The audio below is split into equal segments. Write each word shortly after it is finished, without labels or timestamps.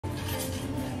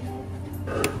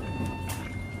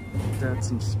That's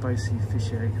some spicy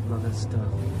fish egg. Love that stuff.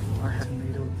 I have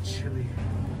tomato chili.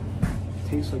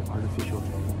 Tastes like artificial.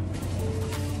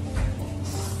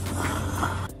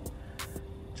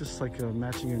 Just like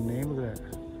matching your name. Look at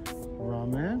that.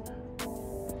 Ramen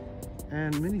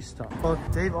and mini stop. Well,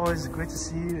 Dave, always great to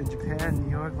see you in Japan,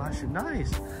 New York last year.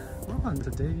 Nice. Ron,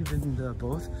 so Dave, you've been in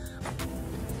both.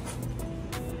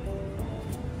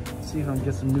 See if I can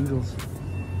get some noodles.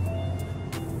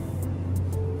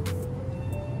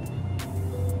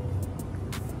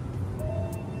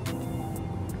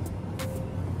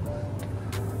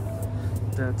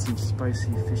 That's some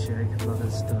spicy fish egg. Love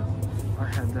that stuff. I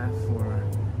had that for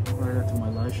right after my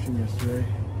live stream yesterday,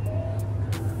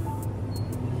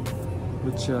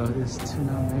 which is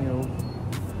tuna mayo.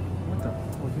 What the?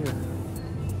 Oh, here.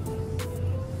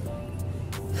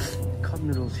 Cup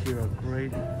noodles here are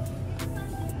great.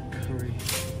 Curry.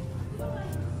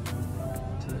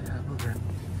 Do they have that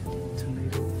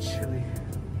tomato chili?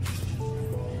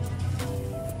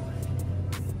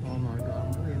 Oh my god,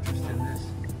 I'm really interested in this.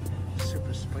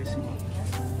 Super spicy.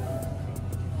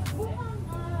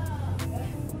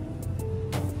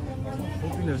 I'm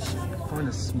hoping to find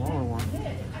a smaller one.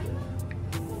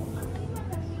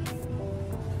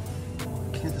 I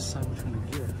can't decide which one to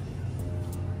get.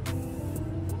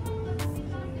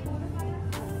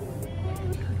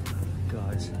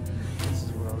 Guys, this is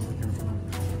what I was looking for.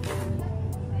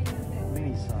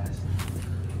 Mini size.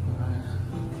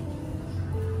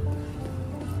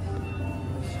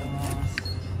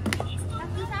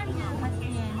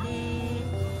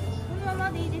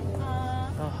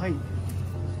はい。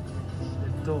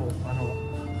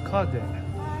カードで。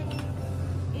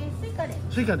スイカで。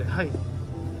スイカで、はい。どう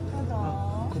ぞ。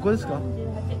ここですか？上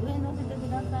乗せてく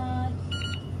ださい。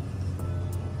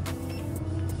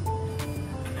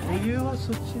お湯は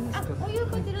そっちですか？お湯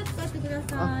こちら使ってくだ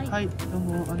さい。はい、どう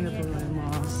もありがとうござい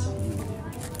ます。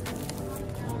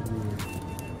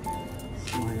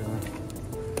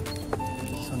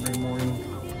Sunday morning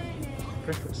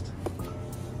breakfast.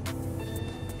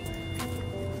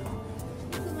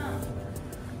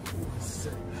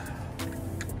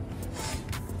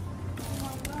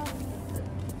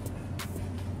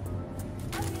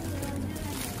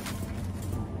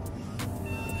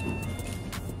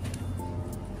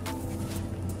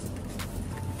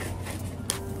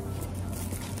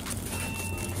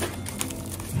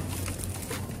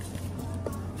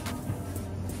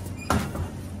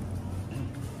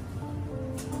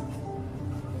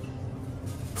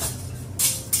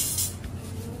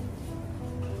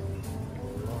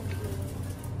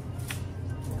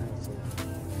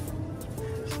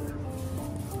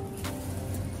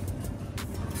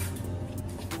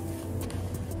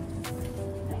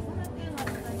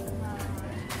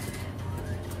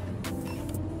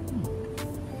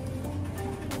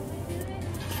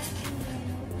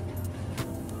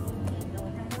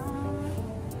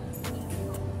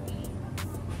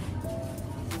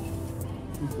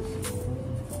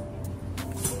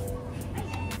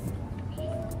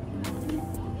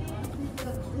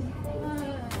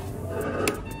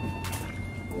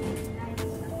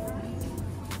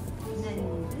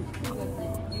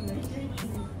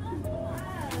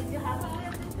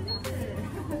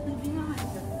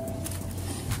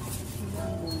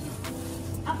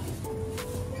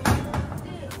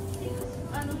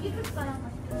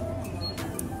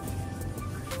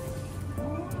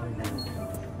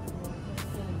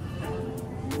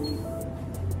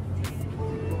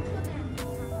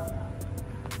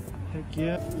 Heck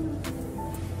yeah.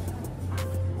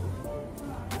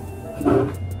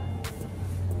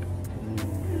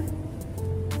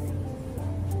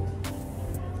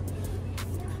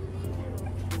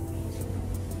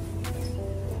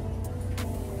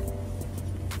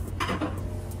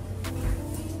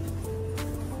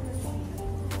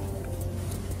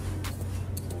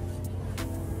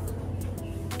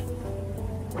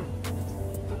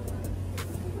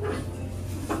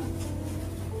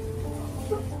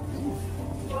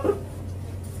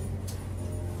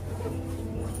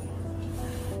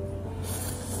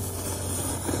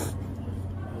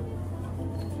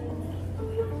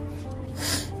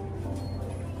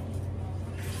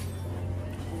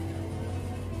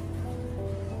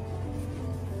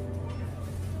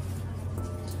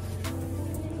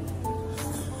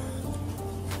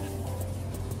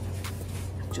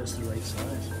 Just the right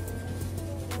size.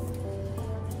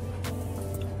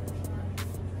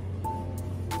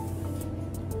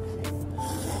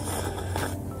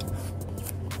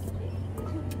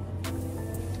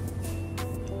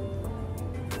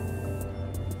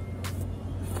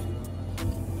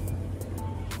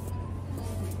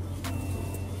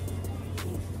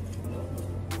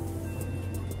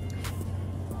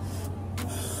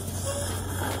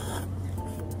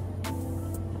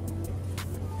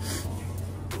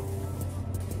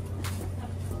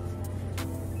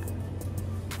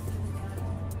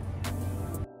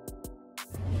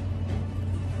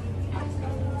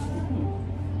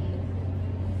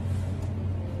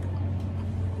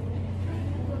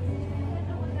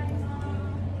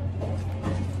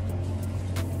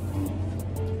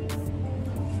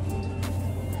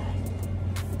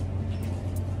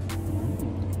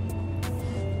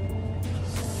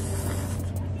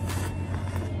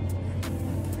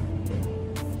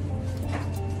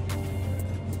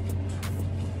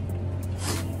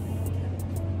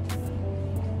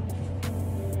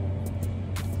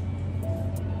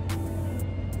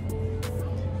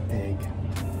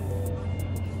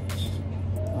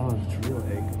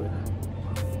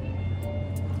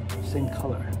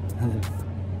 color.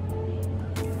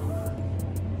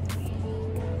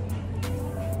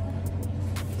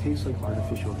 Tastes like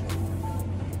artificial cake.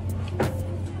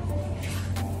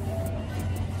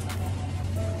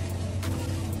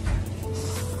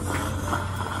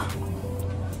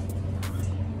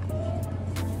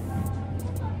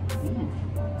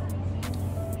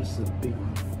 This is a big one.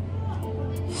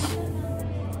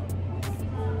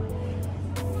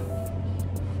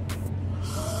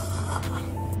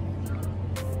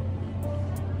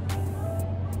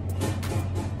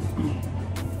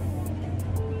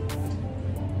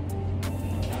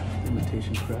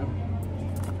 Imitation crab.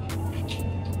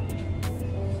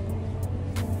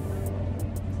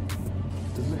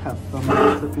 Does it have thumb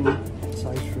clipping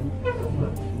size shrimp?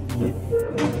 Yeah.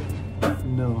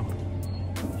 No.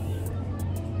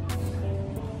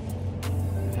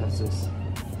 It has this.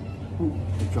 Ooh,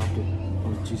 I dropped it.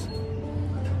 Oh jeez.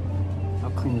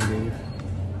 I'll clean it later.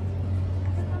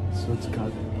 So it's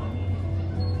got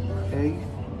egg.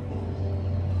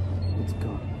 It's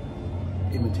got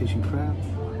imitation crab.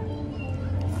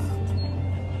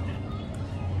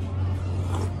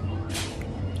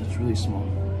 It's really small.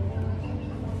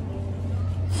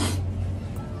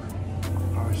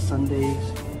 Our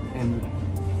Sundays and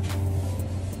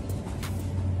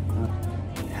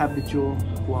habitual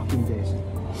walking days.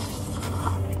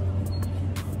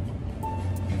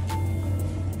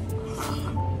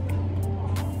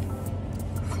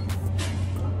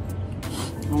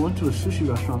 I went to a sushi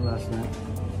restaurant last night.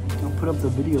 I'll put up the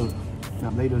video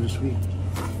later this week.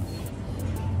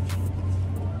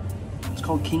 It's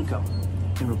called Kinko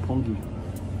in Roppongi.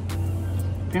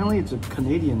 Apparently it's a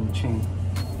Canadian chain.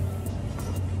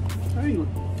 Hey,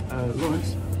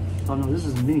 Lawrence. Oh no, this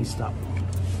is a mini stop.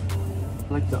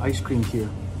 I like the ice cream here.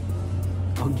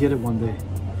 I'll get it one day.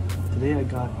 Today I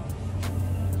got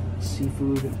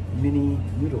seafood mini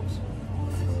noodles.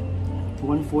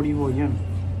 144 yen.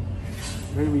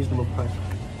 Very reasonable price.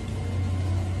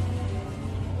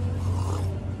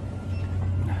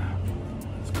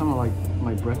 It's kind of like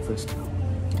my breakfast.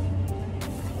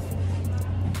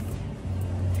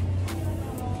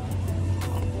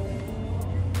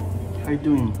 How you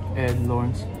doing, Ed,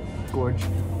 Lawrence, Gorge?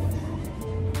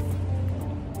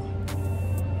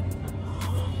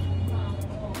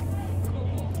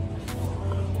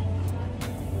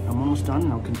 I'm almost done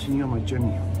and I'll continue on my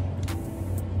journey.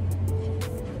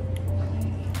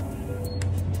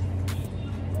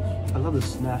 I love the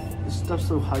snack. This stuff's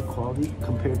so high quality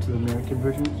compared to the American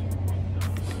versions.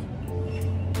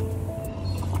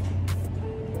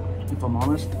 If I'm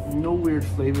honest, no weird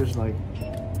flavors like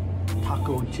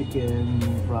taco chicken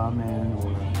ramen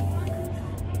or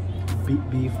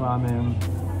beef ramen.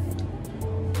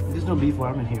 There's no beef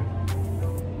ramen here.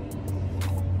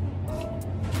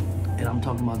 And I'm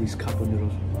talking about these cup of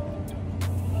noodles.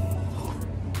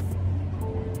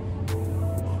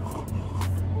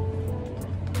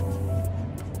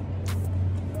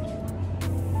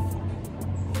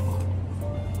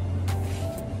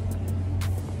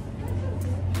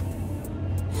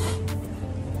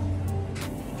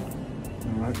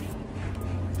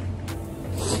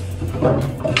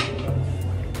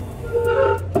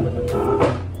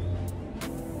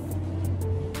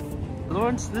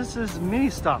 Lawrence, this is mini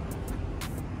stop.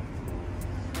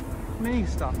 Mini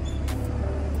stop.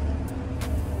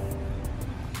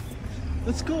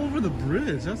 Let's go over the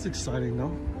bridge. That's exciting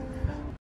though.